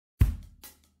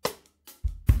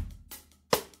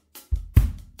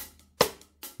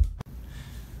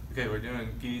Okay, we're doing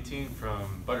guillotine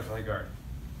from butterfly guard.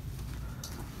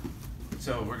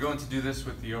 So we're going to do this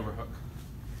with the overhook.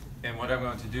 And what I'm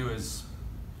going to do is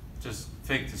just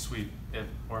fake the sweep.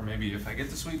 Or maybe if I get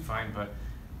the sweep, fine, but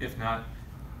if not,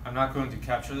 I'm not going to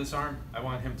capture this arm. I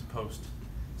want him to post.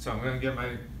 So I'm going to get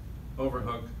my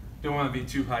overhook. Don't want to be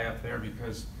too high up there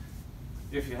because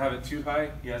if you have it too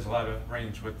high, he has a lot of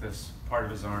range with this part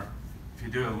of his arm. If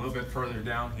you do it a little bit further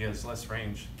down, he has less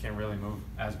range, can't really move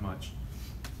as much.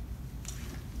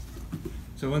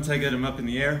 So once I get him up in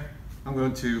the air, I'm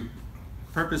going to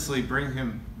purposely bring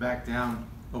him back down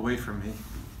away from me,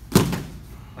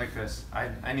 like this.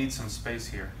 I need some space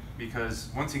here, because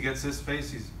once he gets this space,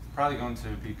 he's probably going to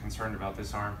be concerned about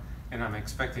this arm, and I'm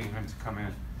expecting him to come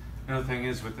in. Another thing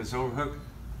is, with this overhook,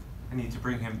 I need to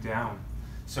bring him down,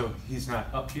 so he's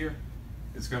not up here.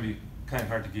 It's going to be kind of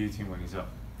hard to guillotine when he's up.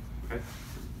 Okay?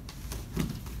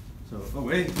 So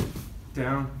away,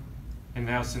 down, and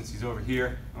now since he's over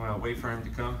here, I'm going to wait for him to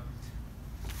come.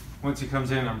 Once he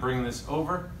comes in, I'm bringing this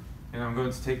over, and I'm going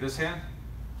to take this hand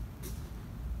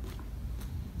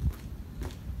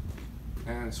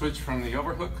and switch from the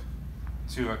overhook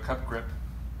to a cup grip,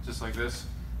 just like this.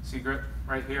 See grip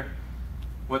right here?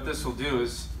 What this will do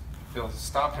is it'll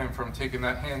stop him from taking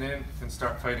that hand in and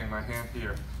start fighting my hand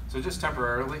here. So just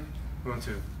temporarily, I'm going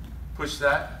to push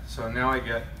that, so now I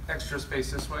get extra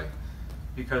space this way,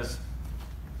 because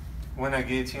when I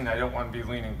guillotine, I don't want to be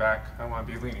leaning back. I want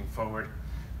to be leaning forward.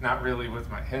 Not really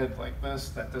with my head like this,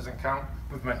 that doesn't count,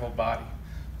 with my whole body.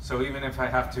 So even if I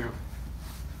have to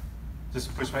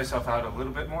just push myself out a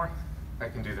little bit more, I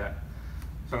can do that.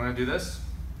 So I'm going to do this,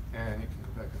 and you can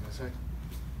go back on this side.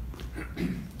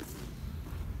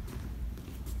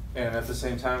 And at the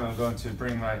same time, I'm going to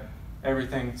bring my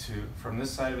everything from this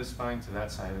side of his spine to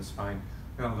that side of his spine.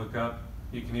 I'm going to look up.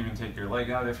 You can even take your leg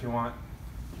out if you want,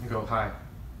 and go high,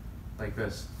 like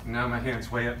this. Now my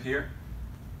hand's way up here.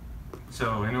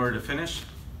 So in order to finish,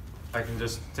 I can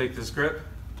just take this grip,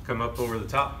 come up over the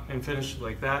top and finish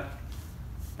like that.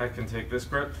 I can take this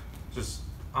grip just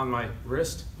on my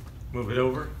wrist, move it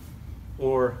over,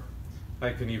 or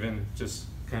I can even just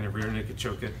kind of rear naked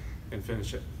choke it and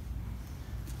finish it.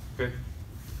 Okay?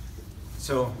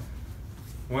 So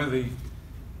one of the,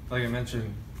 like I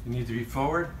mentioned, you need to be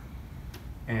forward,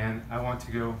 and I want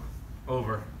to go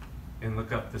over and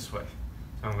look up this way.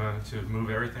 So I'm going to move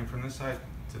everything from this side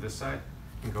to this side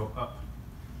and go up.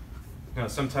 Now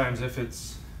sometimes if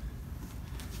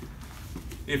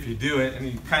you do it and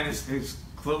he kind of stays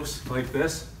close like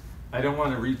this, I don't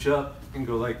want to reach up and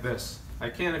go like this. I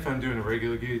can if I'm doing a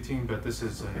regular guillotine, but this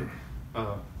is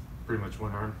pretty much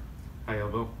one arm, high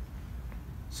elbow.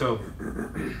 So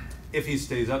if he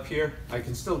stays up here, I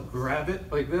can still grab it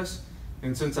like this,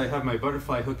 and since I have my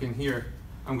butterfly hook in here,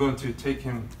 I'm going to take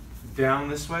him down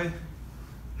this way,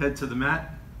 head to the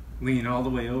mat, lean all the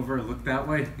way over, look that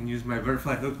way, and use my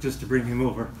butterfly hook just to bring him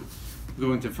over. I'm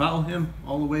going to follow him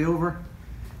all the way over,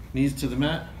 knees to the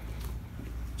mat,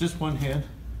 just one hand,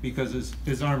 because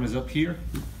his arm is up here,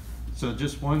 so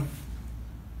just one,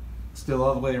 still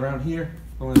all the way around here.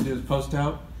 All I'm going to do is post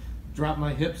out, drop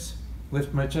my hips,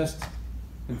 lift my chest,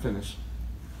 and finish.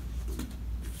 So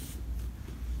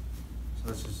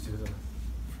let's just do the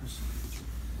first.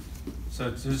 So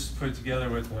just put it together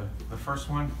with the first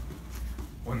one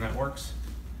that works.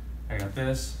 I got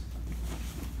this.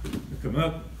 Come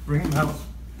up, bring him out.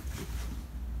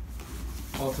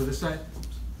 All to this side.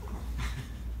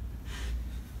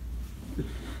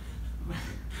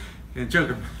 And choke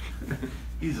him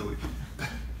easily.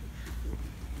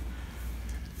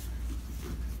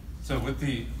 So with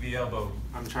the elbow,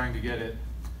 I'm trying to get it,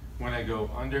 when I go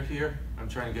under here, I'm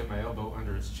trying to get my elbow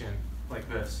under his chin, like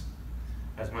this,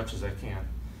 as much as I can.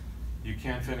 You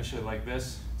can finish it like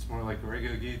this. It's more like a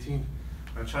regular guillotine.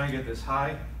 I'm trying to get this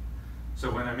high,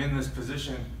 so when I'm in this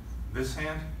position, this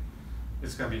hand,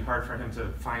 it's going to be hard for him to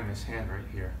find this hand right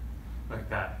here, like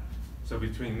that. So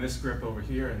between this grip over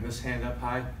here and this hand up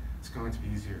high, it's going to be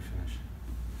easier to finish.